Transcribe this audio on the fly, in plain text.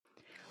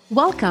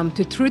Welcome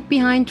to Truth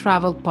Behind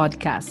Travel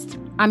podcast.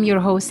 I'm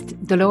your host,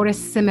 Dolores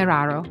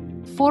Semeraro,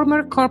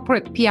 former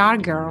corporate PR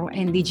girl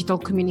and digital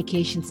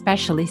communication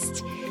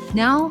specialist,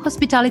 now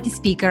hospitality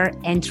speaker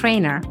and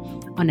trainer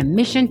on a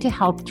mission to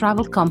help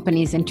travel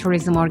companies and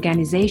tourism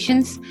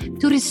organizations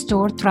to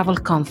restore travel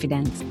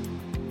confidence.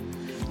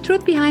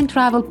 Truth Behind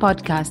Travel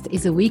podcast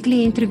is a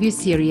weekly interview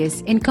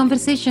series in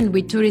conversation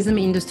with tourism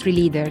industry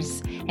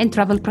leaders and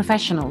travel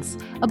professionals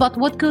about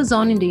what goes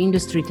on in the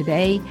industry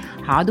today,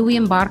 how do we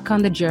embark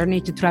on the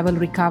journey to travel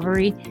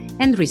recovery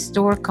and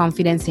restore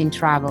confidence in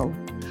travel.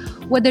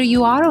 Whether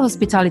you are a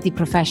hospitality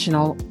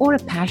professional or a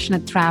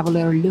passionate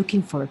traveler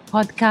looking for a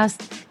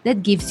podcast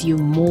that gives you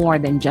more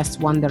than just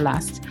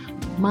wanderlust,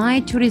 my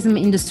tourism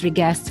industry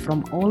guests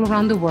from all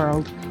around the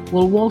world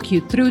will walk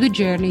you through the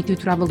journey to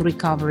travel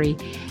recovery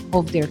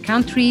of their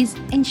countries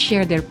and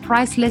share their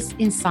priceless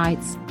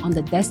insights on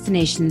the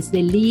destinations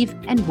they live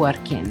and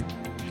work in.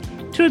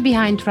 Truth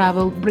Behind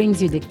Travel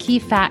brings you the key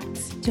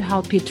facts to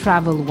help you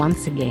travel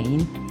once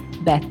again,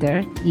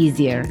 better,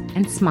 easier,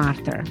 and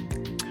smarter.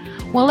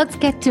 Well, let's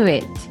get to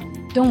it.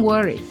 Don't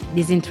worry,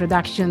 this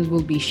introduction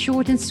will be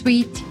short and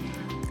sweet,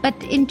 but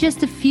in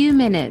just a few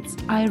minutes,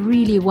 I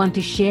really want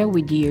to share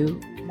with you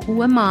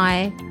who am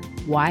I,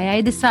 why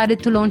I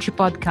decided to launch a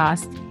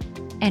podcast,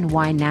 and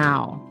why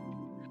now.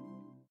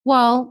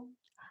 Well,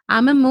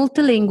 I'm a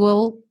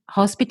multilingual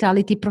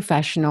hospitality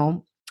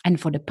professional, and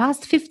for the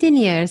past 15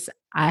 years,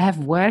 I have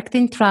worked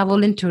in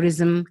travel and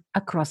tourism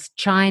across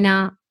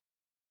China.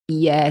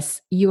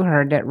 Yes, you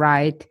heard it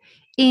right.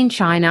 In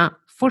China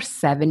for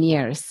 7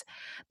 years,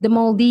 the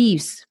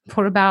Maldives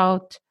for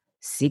about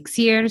 6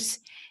 years,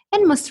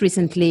 and most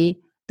recently,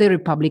 the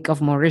Republic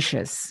of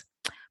Mauritius.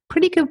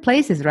 Pretty cool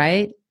places,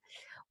 right?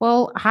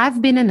 Well,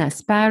 I've been an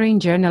aspiring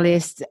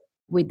journalist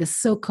with the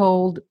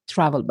so-called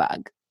travel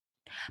bug.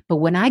 But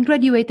when I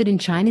graduated in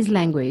Chinese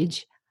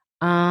language,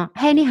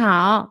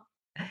 anyhow,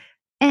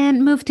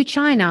 and moved to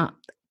China,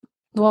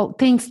 well,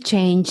 things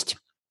changed.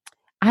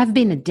 I've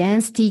been a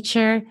dance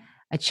teacher,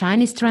 a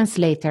Chinese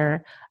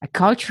translator, a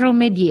cultural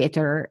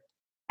mediator,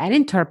 an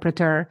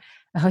interpreter,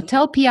 a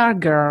hotel PR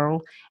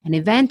girl, an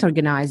event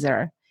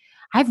organizer.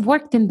 I've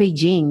worked in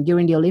Beijing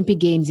during the Olympic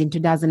Games in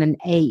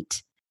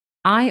 2008.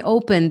 I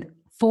opened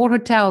 4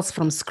 hotels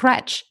from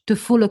scratch to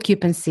full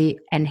occupancy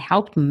and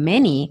helped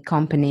many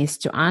companies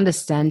to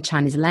understand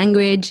Chinese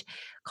language,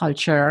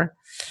 culture,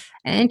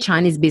 and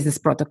Chinese business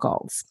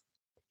protocols.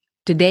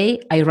 Today,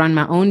 I run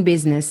my own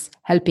business,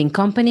 helping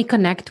companies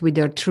connect with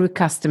their true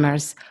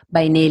customers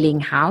by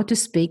nailing how to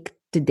speak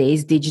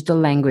today's digital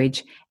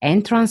language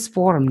and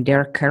transform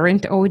their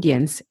current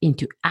audience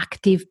into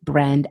active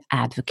brand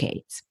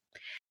advocates.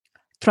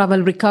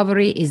 Travel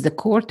recovery is the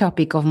core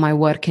topic of my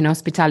work in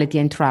hospitality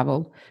and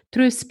travel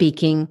through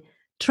speaking,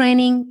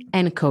 training,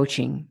 and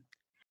coaching.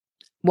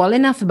 Well,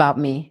 enough about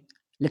me.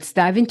 Let's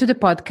dive into the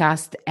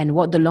podcast and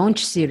what the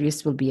launch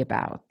series will be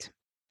about.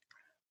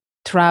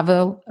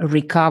 Travel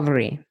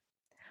recovery.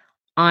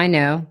 I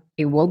know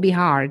it will be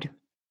hard.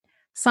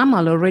 Some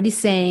are already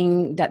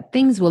saying that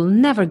things will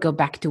never go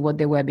back to what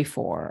they were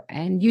before.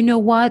 And you know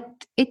what?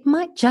 It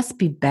might just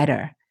be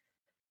better.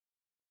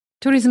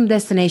 Tourism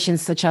destinations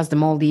such as the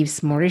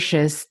Maldives,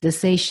 Mauritius, the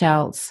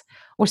Seychelles,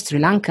 or Sri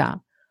Lanka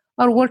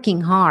are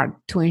working hard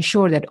to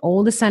ensure that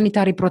all the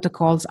sanitary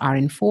protocols are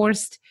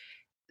enforced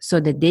so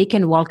that they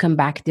can welcome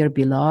back their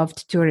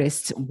beloved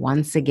tourists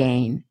once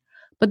again.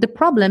 But the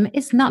problem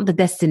is not the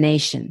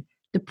destination.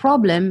 The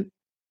problem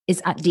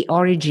is at the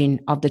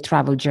origin of the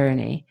travel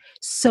journey.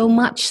 So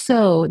much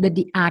so that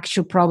the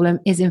actual problem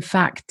is in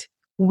fact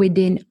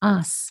within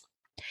us.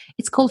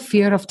 It's called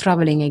fear of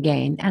traveling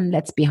again. And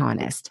let's be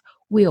honest,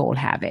 we all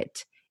have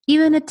it.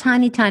 Even a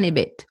tiny, tiny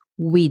bit,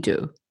 we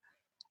do.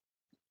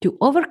 To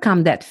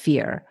overcome that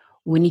fear,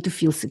 we need to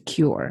feel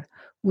secure.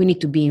 We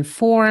need to be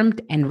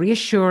informed and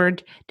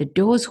reassured that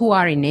those who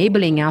are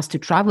enabling us to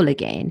travel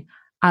again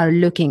are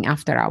looking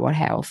after our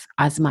health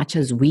as much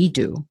as we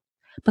do.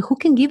 But who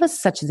can give us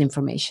such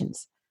information?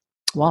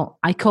 Well,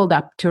 I called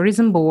up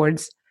tourism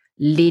boards,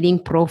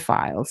 leading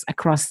profiles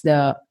across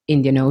the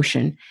Indian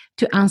Ocean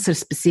to answer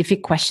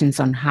specific questions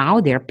on how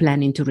they're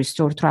planning to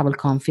restore travel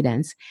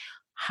confidence.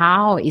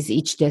 How is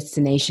each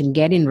destination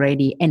getting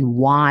ready and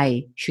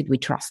why should we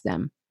trust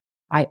them?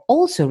 I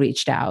also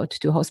reached out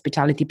to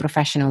hospitality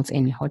professionals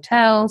in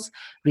hotels,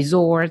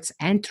 resorts,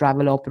 and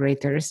travel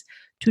operators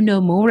to know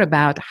more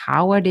about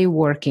how are they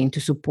working to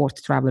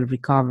support travel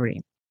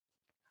recovery.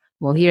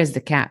 Well, here's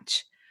the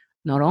catch.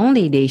 Not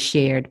only they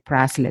shared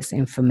priceless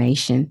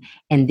information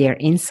and their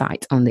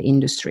insights on the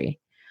industry,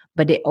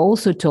 but they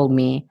also told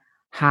me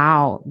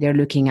how they're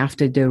looking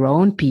after their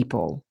own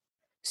people.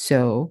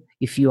 So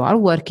if you are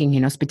working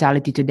in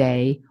hospitality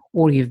today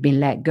or you've been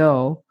let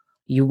go,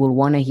 you will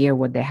want to hear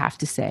what they have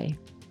to say.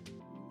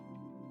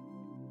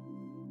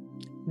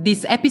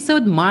 This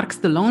episode marks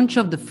the launch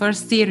of the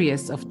first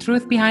series of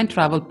Truth Behind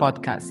Travel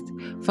podcast,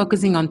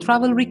 focusing on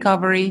travel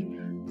recovery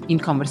in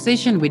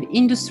conversation with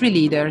industry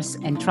leaders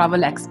and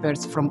travel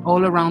experts from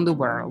all around the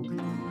world.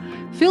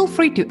 Feel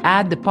free to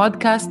add the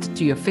podcast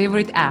to your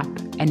favorite app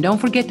and don't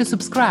forget to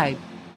subscribe.